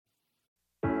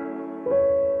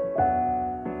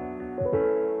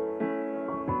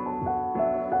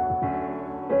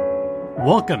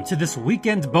Welcome to this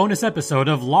weekend bonus episode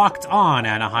of Locked On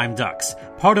Anaheim Ducks,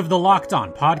 part of the Locked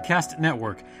On Podcast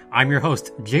Network. I'm your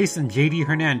host, Jason JD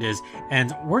Hernandez,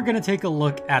 and we're going to take a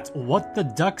look at what the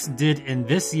Ducks did in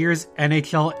this year's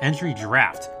NHL entry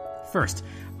draft. First,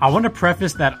 I want to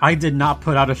preface that I did not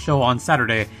put out a show on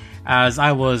Saturday, as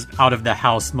I was out of the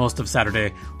house most of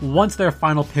Saturday once their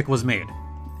final pick was made.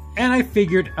 And I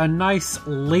figured a nice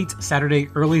late Saturday,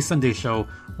 early Sunday show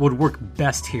would work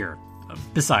best here.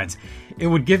 Besides, it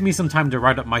would give me some time to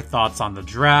write up my thoughts on the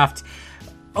draft.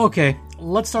 Okay,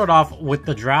 let's start off with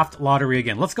the draft lottery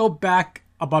again. Let's go back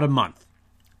about a month.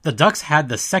 The Ducks had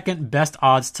the second best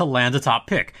odds to land a top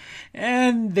pick,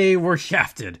 and they were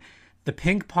shafted. The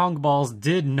ping pong balls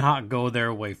did not go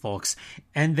their way, folks,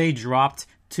 and they dropped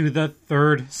to the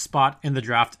third spot in the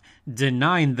draft,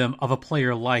 denying them of a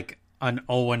player like an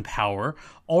Owen Power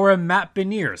or a Matt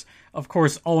Beniers. Of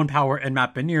course, Owen Power and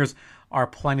Matt Beniers are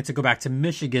planning to go back to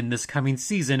Michigan this coming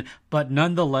season, but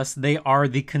nonetheless, they are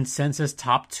the consensus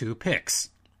top two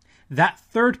picks. That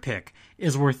third pick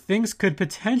is where things could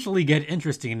potentially get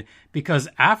interesting, because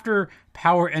after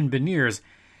Power and Beniers,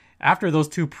 after those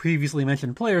two previously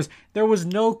mentioned players, there was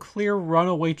no clear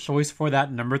runaway choice for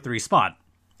that number 3 spot.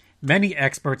 Many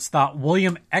experts thought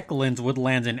William Eklund would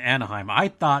land in Anaheim. I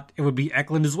thought it would be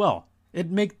Eklund as well.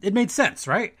 It made sense,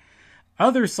 right?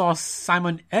 Others saw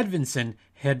Simon Edvinsson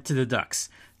head to the Ducks.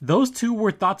 Those two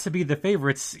were thought to be the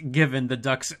favorites given the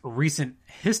Ducks' recent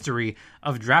history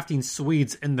of drafting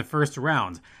Swedes in the first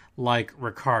round, like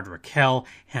Rickard Rakell,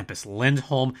 Hampus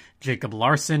Lindholm, Jacob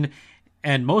Larson,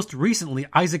 and most recently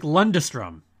Isaac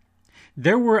Lundestrom.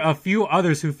 There were a few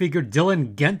others who figured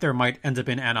Dylan Guenther might end up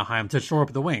in Anaheim to shore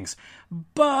up the wings,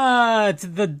 but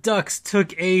the Ducks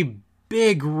took a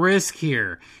big risk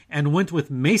here and went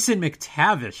with Mason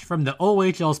McTavish from the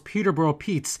OHL's Peterborough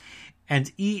Petes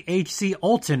and EHC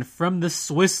Olten from the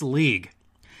Swiss League.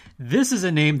 This is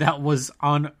a name that was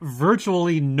on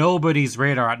virtually nobody's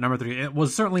radar at number 3. It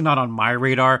was certainly not on my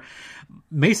radar.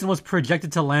 Mason was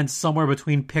projected to land somewhere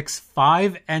between picks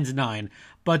 5 and 9,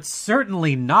 but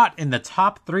certainly not in the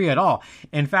top 3 at all.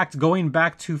 In fact, going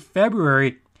back to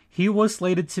February, he was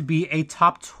slated to be a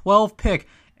top 12 pick,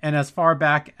 and as far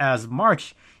back as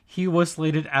March, he was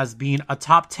slated as being a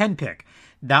top 10 pick.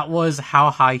 That was how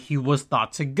high he was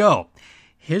thought to go.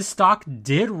 His stock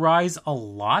did rise a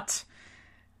lot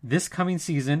this coming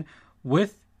season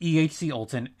with EHC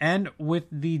Olten and with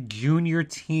the junior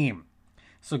team.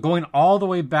 So going all the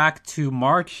way back to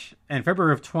March and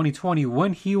February of 2020,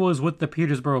 when he was with the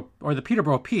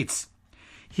Peterborough Petes,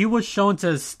 he was shown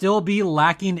to still be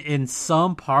lacking in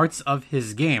some parts of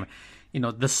his game.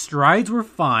 The strides were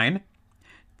fine.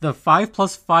 The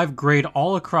 5+5 grade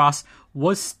all across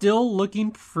was still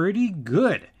looking pretty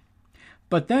good.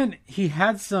 But then he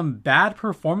had some bad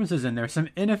performances in there, some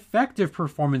ineffective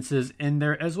performances in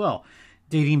there as well,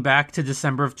 dating back to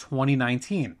December of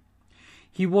 2019.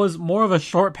 He was more of a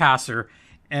short passer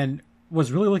and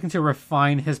was really looking to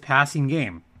refine his passing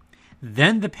game.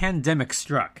 Then the pandemic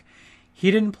struck.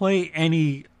 He didn't play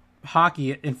any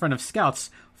hockey in front of scouts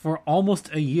for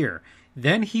almost a year.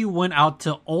 Then he went out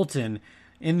to Olten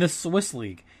in the Swiss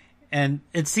League, and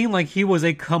it seemed like he was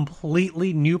a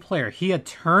completely new player. He had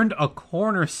turned a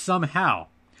corner somehow,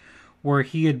 where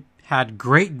he had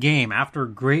great game after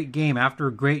great game after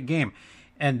great game.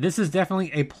 And this is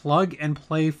definitely a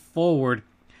plug-and-play forward.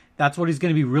 That's what he's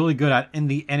going to be really good at in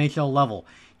the NHL level.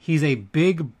 He's a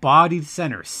big-bodied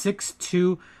center,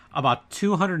 6'2", about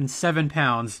 207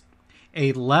 pounds,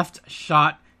 a left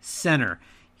shot center.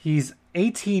 He's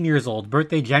 18 years old,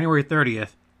 birthday January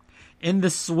 30th. In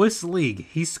the Swiss League,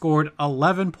 he scored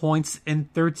 11 points in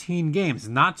 13 games.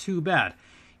 Not too bad.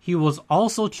 He was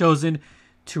also chosen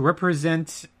to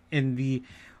represent in the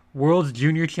World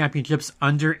Junior Championships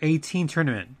Under 18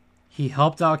 tournament. He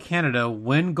helped out Canada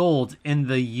win gold in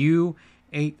the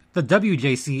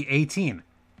WJC 18.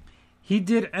 He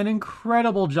did an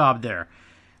incredible job there.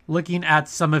 Looking at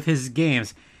some of his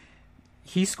games,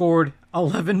 he scored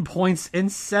 11 points in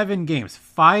 7 games,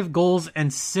 5 goals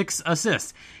and 6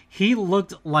 assists. He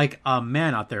looked like a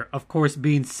man out there. Of course,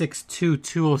 being 6'2",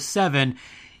 207,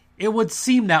 it would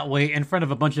seem that way in front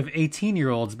of a bunch of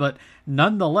 18-year-olds, but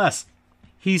nonetheless,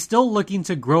 he's still looking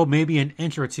to grow maybe an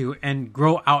inch or two and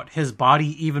grow out his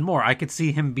body even more. I could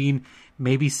see him being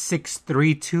maybe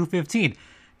 6'3", 215.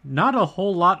 Not a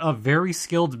whole lot of very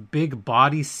skilled big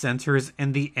body centers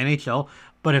in the NHL,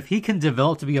 but if he can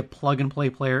develop to be a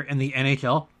plug-and-play player in the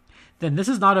NHL, then this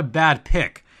is not a bad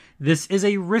pick. This is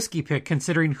a risky pick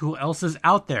considering who else is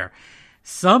out there.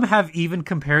 Some have even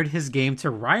compared his game to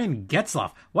Ryan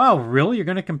Getzlaf. Wow, really? You're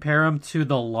going to compare him to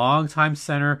the longtime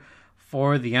center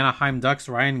for the Anaheim Ducks,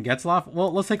 Ryan Getzlaf?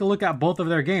 Well, let's take a look at both of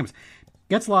their games.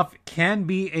 Getzlaf can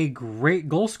be a great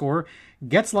goal scorer.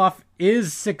 Getzlaf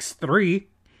is 6'3".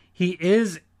 He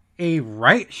is a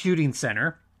right shooting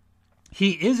center.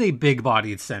 He is a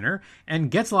big-bodied center,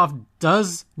 and Getzlaf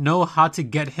does know how to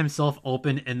get himself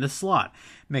open in the slot.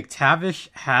 McTavish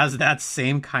has that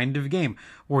same kind of game,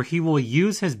 where he will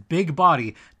use his big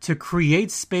body to create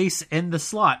space in the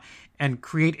slot and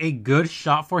create a good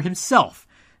shot for himself.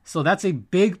 So that's a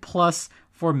big plus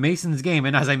for Mason's game.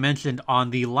 And as I mentioned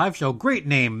on the live show, great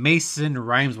name, Mason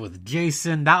rhymes with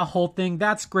Jason, that whole thing,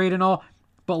 that's great and all.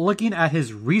 But looking at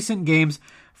his recent games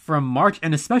from March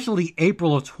and especially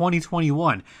April of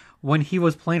 2021, when he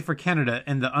was playing for Canada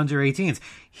in the under-18s,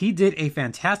 he did a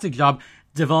fantastic job,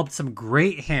 developed some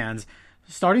great hands,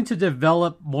 starting to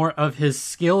develop more of his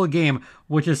skill game,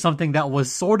 which is something that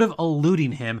was sort of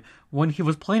eluding him when he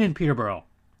was playing in Peterborough.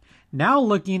 Now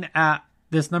looking at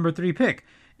this number 3 pick,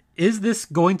 is this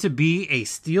going to be a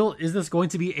steal? Is this going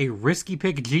to be a risky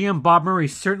pick? GM Bob Murray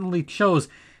certainly chose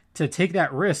to take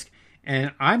that risk,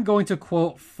 and I'm going to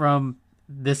quote from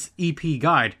this EP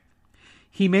guide.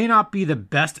 He may not be the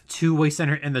best two-way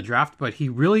center in the draft, but he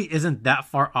really isn't that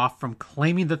far off from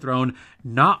claiming the throne.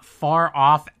 Not far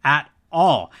off at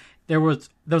all. There was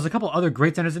a couple other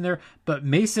great centers in there, but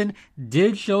Mason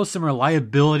did show some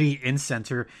reliability in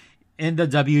center in the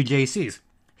WJCs.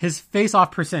 His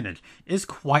face-off percentage is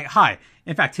quite high.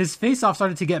 In fact, his face-off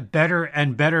started to get better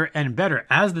and better and better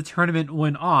as the tournament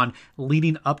went on,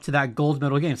 leading up to that gold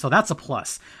medal game. So that's a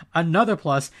plus. Another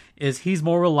plus is he's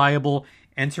more reliable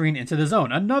entering into the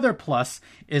zone. Another plus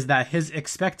is that his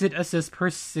expected assists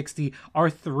per 60 are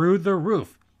through the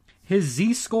roof. His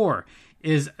Z-score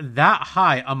is that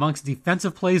high amongst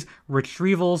defensive plays,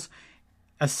 retrievals,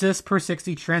 assists per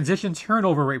 60, transition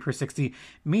turnover rate per 60,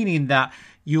 meaning that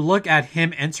you look at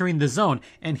him entering the zone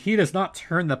and he does not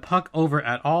turn the puck over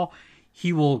at all.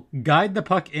 He will guide the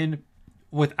puck in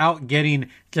without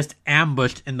getting just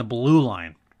ambushed in the blue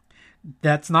line.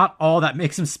 That's not all that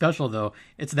makes him special, though.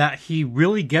 It's that he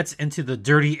really gets into the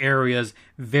dirty areas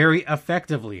very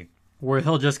effectively, where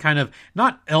he'll just kind of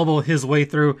not elbow his way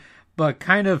through, but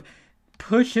kind of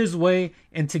push his way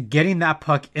into getting that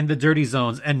puck in the dirty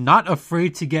zones and not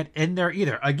afraid to get in there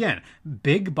either. Again,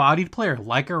 big-bodied player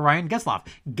like a Ryan Getzlaf.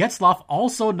 Getzlaf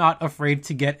also not afraid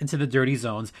to get into the dirty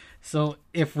zones. So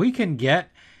if we can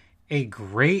get a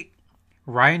great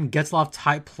Ryan Getzlaf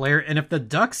type player, and if the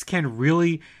Ducks can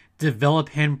really develop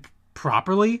him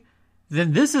properly,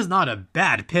 then this is not a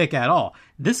bad pick at all.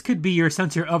 This could be your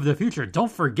center of the future.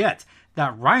 Don't forget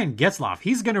that Ryan Getzlaf,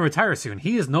 he's going to retire soon.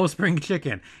 He is no spring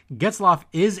chicken. Getzlaf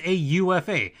is a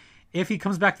UFA. If he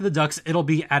comes back to the Ducks, it'll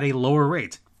be at a lower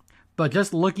rate. But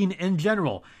just looking in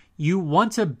general, you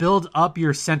want to build up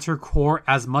your center core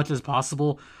as much as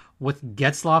possible with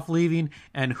Getzlaf leaving,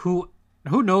 and who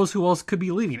knows who else could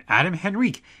be leaving. Adam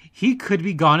Henrique, he could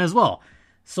be gone as well.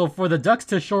 So for the Ducks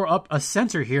to shore up a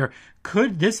center here,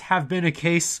 could this have been a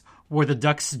case where the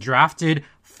Ducks drafted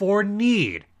for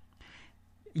need?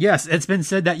 Yes, it's been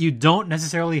said that you don't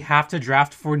necessarily have to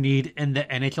draft for need in the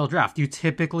NHL draft. You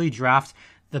typically draft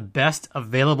the best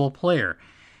available player.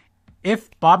 If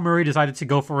Bob Murray decided to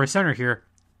go for a center here,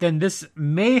 then this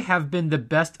may have been the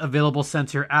best available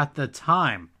center at the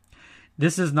time.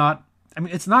 This is not,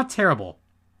 it's not terrible.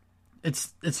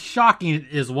 It's shocking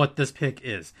is what this pick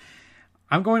is.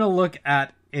 I'm going to look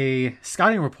at a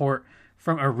scouting report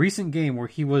from a recent game where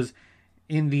he was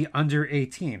in the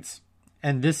under-18s.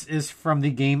 And this is from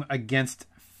the game against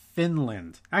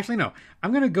Finland. Actually, no. I'm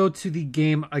going to go to the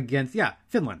game against,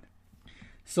 Finland.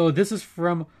 So this is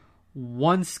from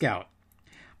one scout.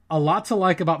 A lot to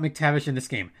like about McTavish in this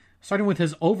game. Starting with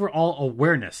his overall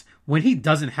awareness. When he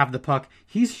doesn't have the puck,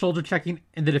 he's shoulder checking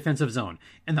in the defensive zone.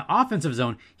 In the offensive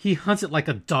zone, he hunts it like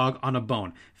a dog on a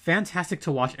bone. Fantastic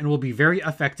to watch and will be very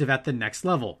effective at the next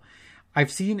level. I've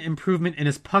seen improvement in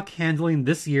his puck handling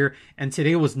this year, and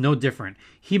today was no different.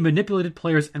 He manipulated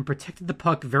players and protected the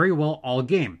puck very well all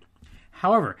game.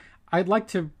 However, I would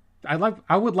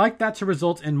like that to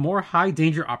result in more high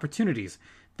danger opportunities.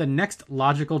 The next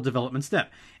logical development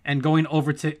step. And going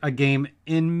over to a game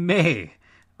in May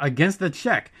against the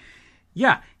Czech.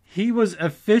 Yeah, he was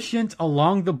efficient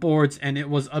along the boards and it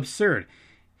was absurd.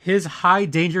 His high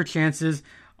danger chances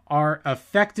are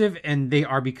effective and they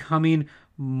are becoming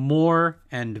more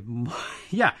and more.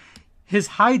 Yeah, his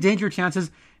high danger chances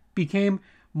became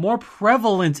more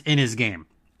prevalent in his game.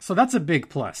 So that's a big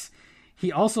plus.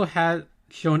 He also had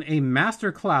shown a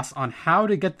master class on how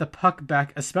to get the puck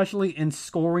back, especially in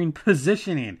scoring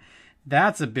positioning.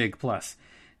 That's a big plus.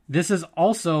 This is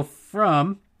also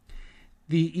from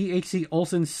the EHC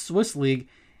Olsen Swiss League,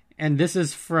 And this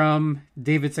is from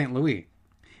David St. Louis.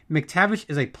 McTavish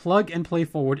is a plug-and-play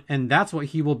forward, and that's what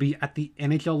he will be at the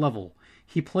NHL level.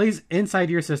 He plays inside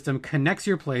your system, connects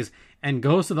your plays, and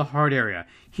goes to the hard area.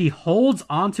 He holds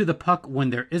onto the puck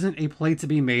when there isn't a play to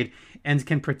be made and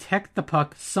can protect the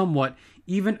puck somewhat,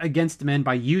 even against men,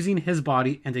 by using his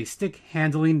body and a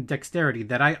stick-handling dexterity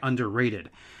that I underrated.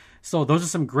 So those are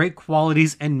some great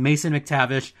qualities in Mason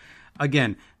McTavish.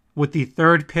 Again, with the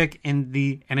third pick in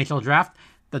the NHL draft,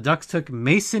 the Ducks took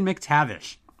Mason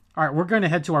McTavish. All right, we're going to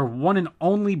head to our one and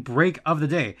only break of the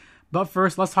day. But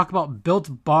first, let's talk about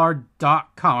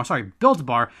BuiltBar.com. Built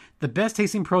Bar, the best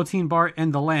tasting protein bar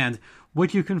in the land,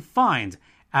 which you can find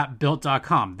at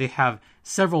Built.com. They have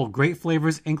several great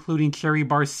flavors, including cherry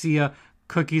barcia,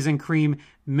 cookies and cream,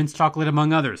 mint chocolate,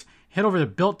 among others. Head over to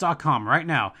Built.com right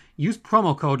now. Use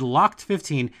promo code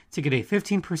LOCKED15 to get a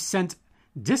 15%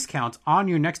 discount on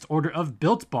your next order of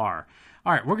Built Bar.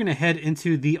 All right, we're going to head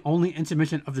into the only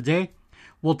intermission of the day.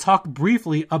 We'll talk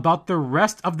briefly about the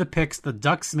rest of the picks the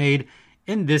Ducks made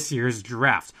in this year's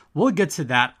draft. We'll get to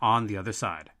that on the other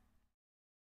side.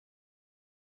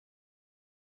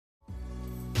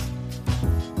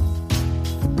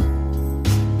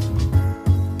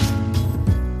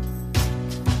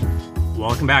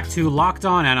 Welcome back to Locked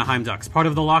On Anaheim Ducks, part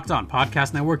of the Locked On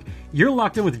Podcast Network. You're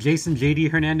locked in with Jason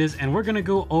JD Hernandez, and we're going to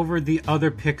go over the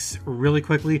other picks really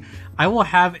quickly. I will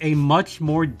have a much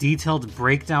more detailed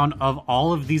breakdown of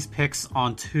all of these picks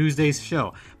on Tuesday's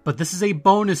show, but this is a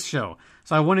bonus show,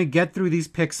 so I want to get through these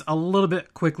picks a little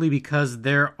bit quickly because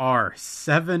there are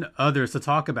 7 others to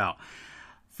talk about.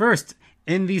 First,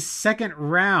 in the second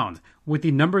round, with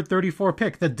the number 34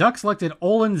 pick, the Ducks selected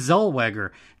Olen Zellweger.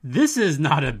 This is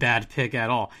not a bad pick at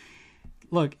all.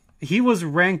 Look, he was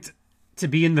ranked to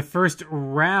be in the first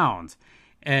round,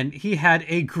 and he had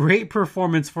a great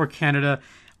performance for Canada,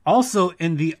 also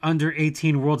in the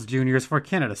under-18 World Juniors for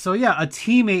Canada. So yeah, a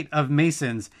teammate of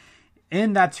Mason's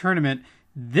in that tournament.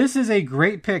 This is a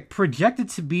great pick, projected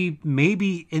to be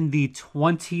maybe in the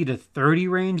 20 to 30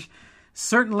 range.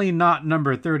 Certainly not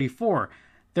number 34.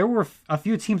 There were a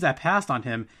few teams that passed on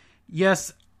him.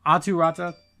 Yes, Aatu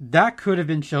Raty, that could have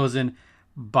been chosen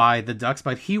by the Ducks,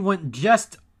 but he went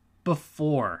just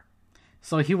before.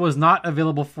 So he was not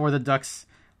available for the Ducks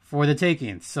for the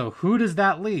taking. So who does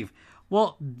that leave?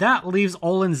 Well, that leaves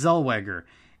Olen Zellweger.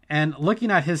 And looking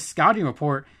at his scouting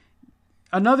report,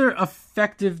 another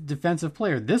effective defensive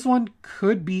player. This one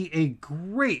could be a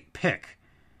great pick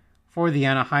for the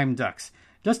Anaheim Ducks.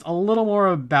 Just a little more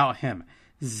about him.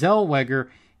 Zellweger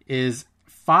is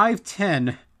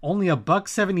 5'10", only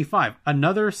 $175.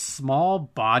 Another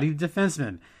small-bodied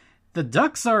defenseman. The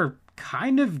Ducks are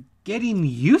kind of getting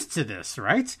used to this,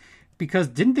 right? Because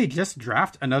didn't they just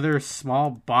draft another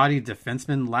small-bodied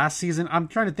defenseman last season? I'm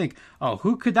trying to think. Oh,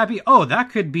 who could that be? Oh,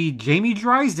 that could be Jamie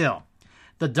Drysdale.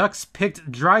 The Ducks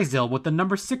picked Drysdale with the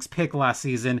number 6 pick last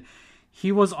season.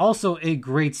 He was also a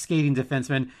great skating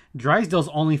defenseman. Drysdale's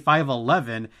only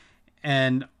 5'11",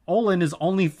 and Olen is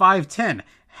only 5'10".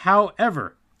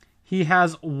 However, he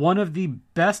has one of the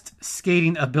best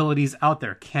skating abilities out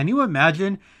there. Can you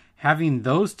imagine having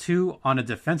those two on a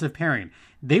defensive pairing?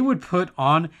 They would put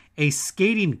on a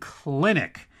skating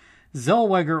clinic.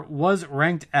 Zellweger was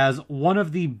ranked as one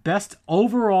of the best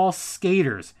overall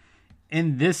skaters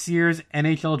in this year's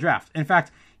NHL draft. In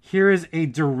fact, here is a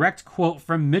direct quote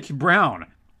from Mitch Brown.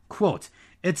 Quote,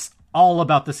 "It's all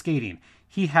about the skating.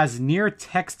 He has near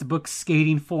textbook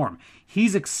skating form.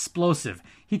 He's explosive.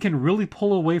 He can really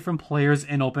pull away from players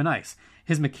in open ice.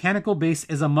 His mechanical base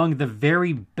is among the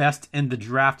very best in the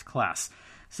draft class."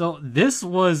 So this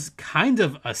was kind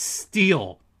of a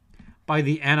steal by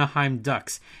the Anaheim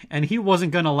Ducks, and he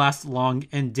wasn't going to last long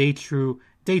in day two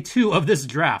of this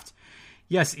draft.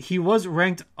 Yes, he was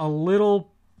ranked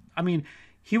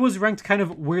he was ranked kind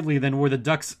of weirdly than where the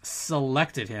Ducks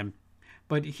selected him,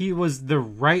 but he was the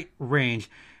right range.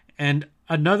 And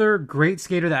another great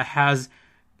skater that has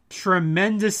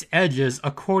tremendous edges,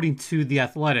 according to The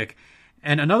Athletic.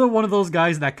 And another one of those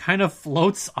guys that kind of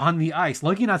floats on the ice.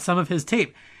 Looking at some of his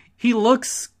tape, he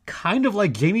looks kind of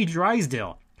like Jamie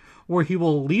Drysdale, where he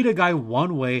will lead a guy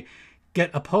one way, get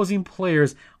opposing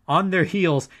players on their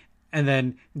heels, and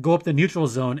then go up the neutral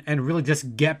zone and really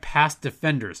just get past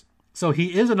defenders. So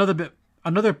he is another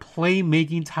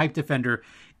playmaking type defender,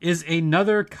 is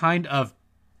another kind of,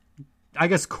 I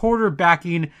guess,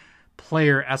 quarterbacking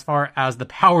player as far as the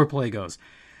power play goes.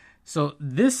 So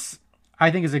this,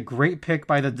 I think, is a great pick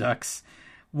by the Ducks.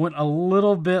 Went a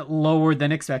little bit lower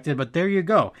than expected, but there you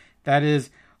go. That is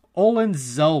Olen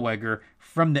Zellweger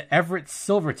from the Everett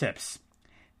Silvertips.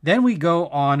 Then we go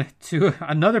on to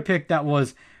another pick that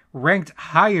was ranked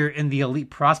higher in the Elite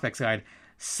Prospects Guide,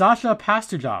 Sasha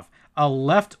Pastujov, a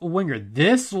left winger.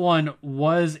 This one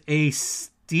was a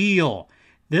steal.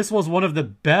 This was one of the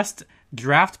best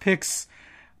draft picks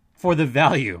for the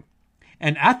value.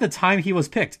 And at the time he was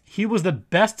picked, he was the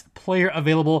best player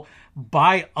available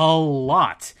by a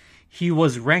lot. He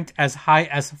was ranked as high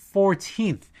as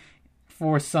 14th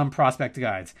for some prospect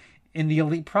guides. In the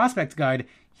Elite Prospect Guide,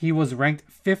 he was ranked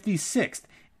 56th.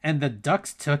 And the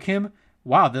Ducks took him.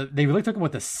 Wow, they really took him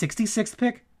with the 66th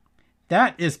pick?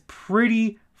 That is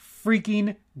pretty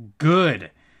freaking good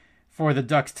for the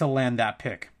Ducks to land that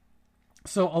pick.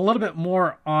 So a little bit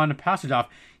more on Pastujov.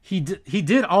 He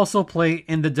did also play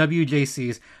in the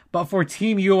WJCs, but for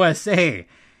Team USA.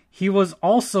 He was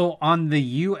also on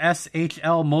the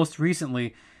USHL most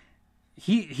recently.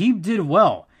 He did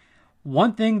well.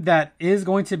 One thing that is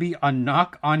going to be a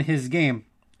knock on his game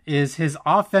is his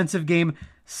offensive game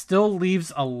still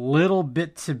leaves a little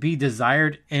bit to be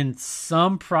desired in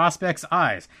some prospects'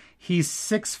 eyes. He's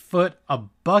 6 foot,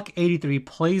 $183,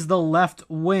 plays the left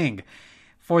wing.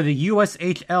 For the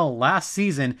USHL last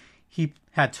season, he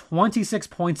had 26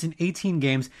 points in 18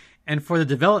 games, and for the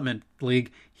Development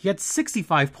League, he had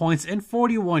 65 points in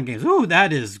 41 games. Ooh,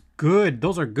 that is good.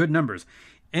 Those are good numbers.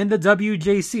 In the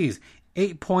WJCs,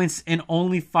 8 points in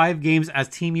only 5 games as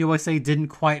Team USA didn't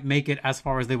quite make it as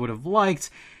far as they would have liked.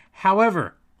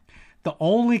 However, the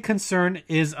only concern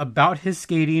is about his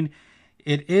skating.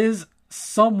 It is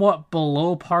somewhat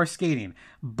below par skating,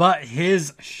 but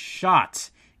his shot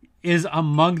is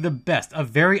among the best. A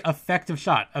very effective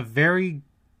shot, a very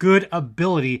good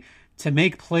ability to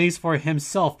make plays for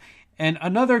himself, and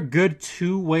another good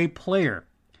two-way player.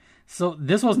 So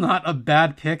this was not a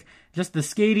bad pick. Just the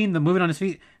skating, the moving on his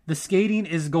feet, the skating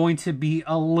is going to be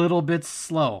a little bit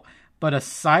slow. But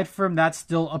aside from that,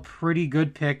 still a pretty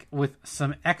good pick with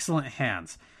some excellent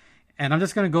hands. And I'm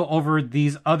just going to go over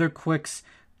these other quicks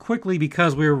quickly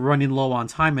because we're running low on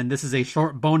time, and this is a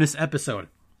short bonus episode.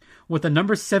 With the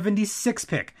number 76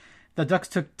 pick, the Ducks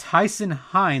took Tyson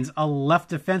Hines, a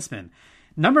left defenseman.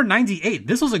 Number 98,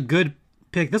 this was a good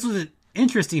pick. This was an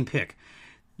interesting pick.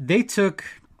 They took,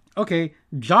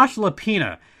 Josh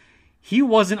Lapina. He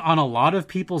wasn't on a lot of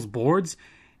people's boards,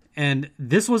 and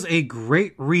this was a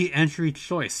great re-entry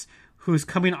choice who's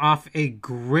coming off a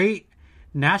great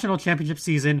national championship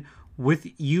season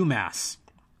with UMass.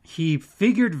 He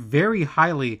figured very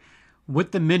highly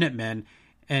with the Minutemen,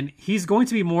 and he's going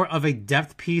to be more of a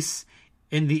depth piece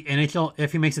in the NHL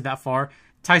if he makes it that far.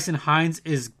 Tyson Hines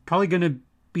is probably going to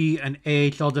be an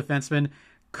AHL defenseman,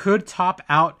 could top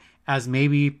out as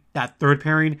maybe that third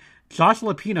pairing. Josh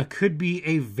Lapina could be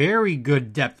a very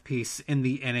good depth piece in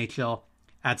the NHL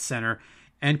at center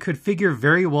and could figure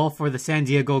very well for the San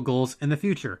Diego Gulls in the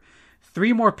future.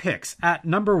 3 more picks. At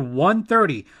number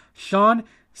 130, Sean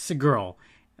Segura.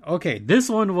 Okay, this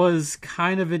one was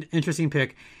kind of an interesting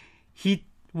pick. He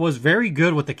was very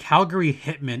good with the Calgary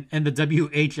Hitmen and the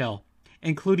WHL,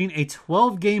 including a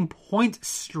 12-game point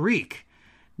streak.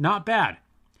 Not bad.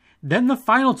 Then the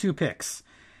final 2 picks.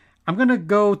 I'm going to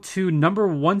go to number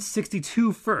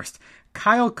 162 first.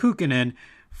 Kyle Kukkonen.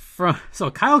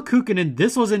 Kyle Kukkonen,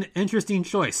 this was an interesting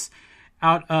choice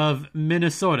out of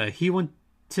Minnesota. He went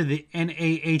to the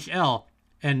NAHL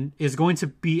and is going to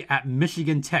be at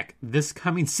Michigan Tech this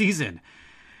coming season.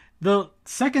 The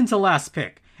second to last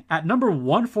pick, at number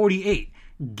 148,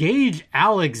 Gage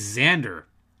Alexander.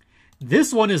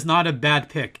 This one is not a bad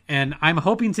pick, and I'm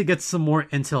hoping to get some more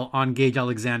intel on Gage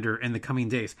Alexander in the coming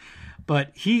days.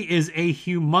 But he is a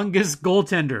humongous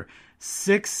goaltender,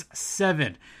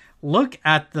 6'7". Look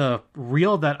at the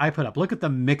reel that I put up. Look at the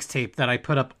mixtape that I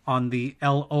put up on the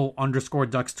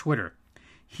LO_Ducks Twitter.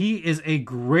 He is a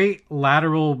great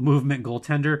lateral movement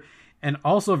goaltender and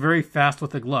also very fast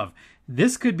with the glove.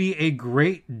 This could be a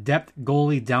great depth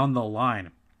goalie down the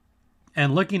line.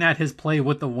 And looking at his play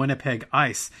with the Winnipeg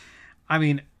Ice, I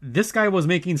mean, this guy was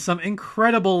making some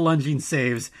incredible lunging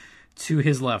saves to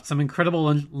his left, some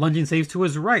incredible lunging saves to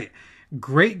his right.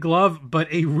 Great glove,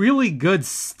 but a really good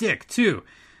stick too.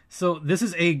 So this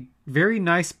is a very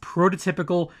nice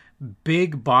prototypical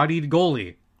big-bodied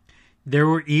goalie. There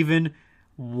were even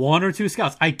 1 or 2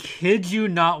 scouts. I kid you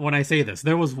not when I say this.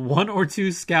 There was 1 or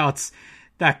 2 scouts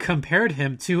that compared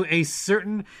him to a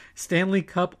certain Stanley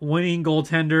Cup winning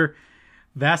goaltender,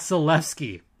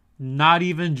 Vasilevsky. Not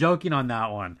even joking on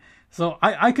that one. So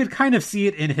I could kind of see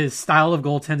it in his style of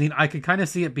goaltending. I could kind of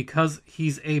see it because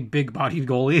he's a big-bodied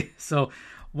goalie. So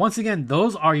once again,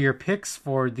 those are your picks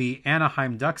for the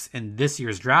Anaheim Ducks in this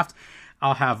year's draft.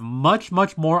 I'll have much,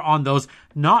 much more on those,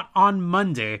 not on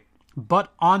Monday,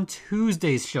 but on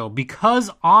Tuesday's show. Because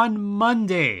on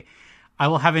Monday, I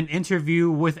will have an interview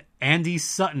with Andy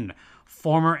Sutton,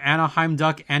 former Anaheim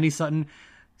Duck Andy Sutton,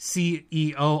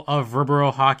 CEO of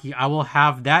Verbero Hockey. I will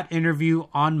have that interview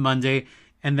on Monday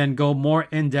and then go more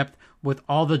in depth with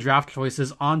all the draft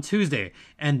choices on Tuesday.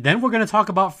 And then we're going to talk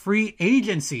about free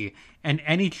agency and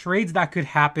any trades that could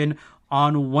happen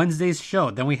on Wednesday's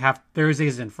show. Then we have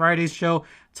Thursdays and Fridays show,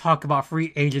 talk about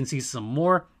free agency some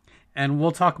more, and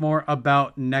we'll talk more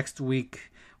about next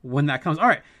week when that comes. All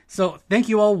right, so thank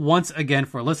you all once again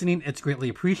for listening. It's greatly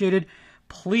appreciated.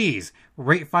 Please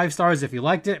rate 5 stars if you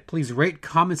liked it. Please rate,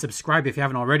 comment, subscribe if you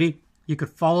haven't already. You could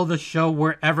follow the show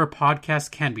wherever podcasts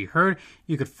can be heard.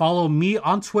 You could follow me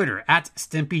on Twitter at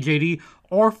StimpyJD,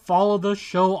 or follow the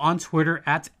show on Twitter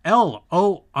at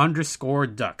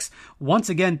LO_Ducks. Once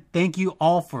again, thank you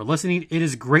all for listening. It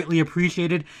is greatly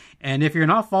appreciated. And if you're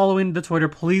not following the Twitter,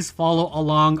 please follow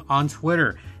along on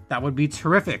Twitter. That would be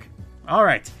terrific. All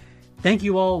right. Thank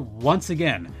you all once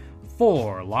again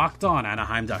for Locked On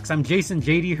Anaheim Ducks. I'm Jason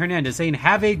JD Hernandez saying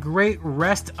have a great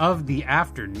rest of the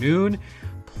afternoon.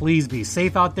 Please be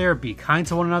safe out there, be kind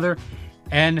to one another,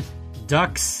 and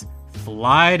Ducks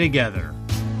fly together.